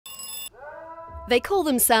They call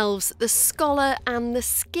themselves the scholar and the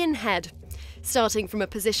skinhead. Starting from a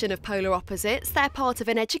position of polar opposites, they're part of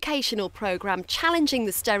an educational programme challenging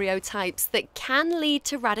the stereotypes that can lead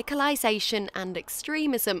to radicalisation and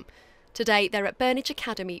extremism. Today, they're at Burnage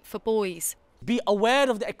Academy for Boys. Be aware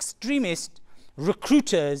of the extremist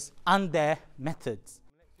recruiters and their methods.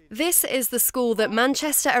 This is the school that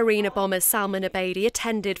Manchester Arena bombers Salman Abedi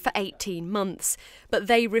attended for 18 months. But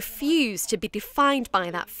they refuse to be defined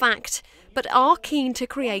by that fact, but are keen to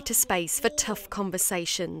create a space for tough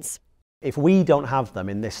conversations. If we don't have them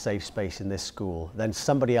in this safe space in this school, then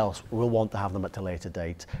somebody else will want to have them at a later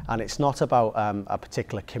date. And it's not about a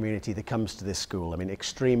particular community that comes to this school. I mean,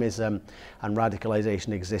 extremism and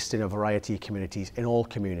radicalisation exist in a variety of communities, in all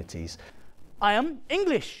communities. I am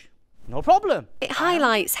English. No problem. It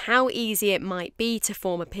highlights how easy it might be to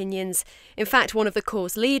form opinions. In fact, one of the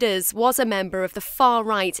course leaders was a member of the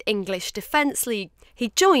far-right English Defence League. He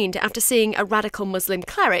joined after seeing a radical Muslim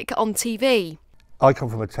cleric on TV. I come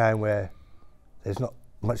from a town where there's not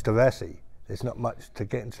much diversity. There's not much to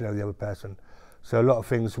getting to know the other person. So a lot of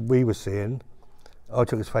things we were seeing, I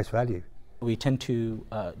took as face value. We tend to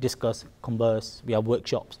discuss, converse, we have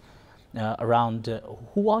workshops around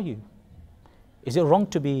who are you? Is it wrong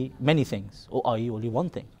to be many things, or are you only one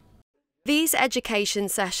thing? These education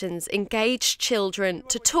sessions engage children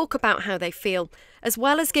to talk about how they feel, as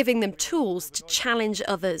well as giving them tools to challenge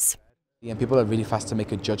others. Yeah, people are really fast to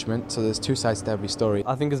make a judgment, so there's two sides to every story.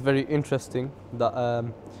 I think it's very interesting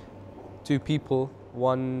that two people,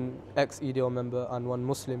 one ex-EDO member and one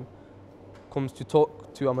Muslim, comes to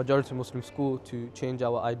talk to a majority Muslim school to change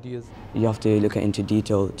our ideas. You have to look into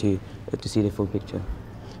detail to see the full picture.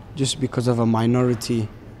 Just because of a minority,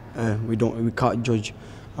 we can't judge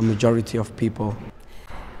a majority of people.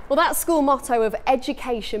 Well, that school motto of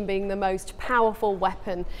education being the most powerful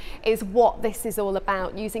weapon is what this is all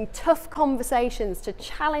about, using tough conversations to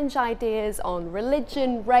challenge ideas on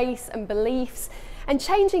religion, race and beliefs, and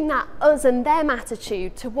changing that us and them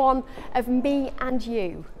attitude to one of me and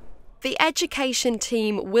you. The education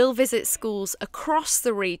team will visit schools across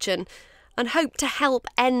the region and hope to help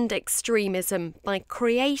end extremism by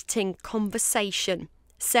creating conversation.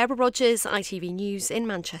 Sarah Rogers, ITV News in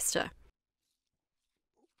Manchester.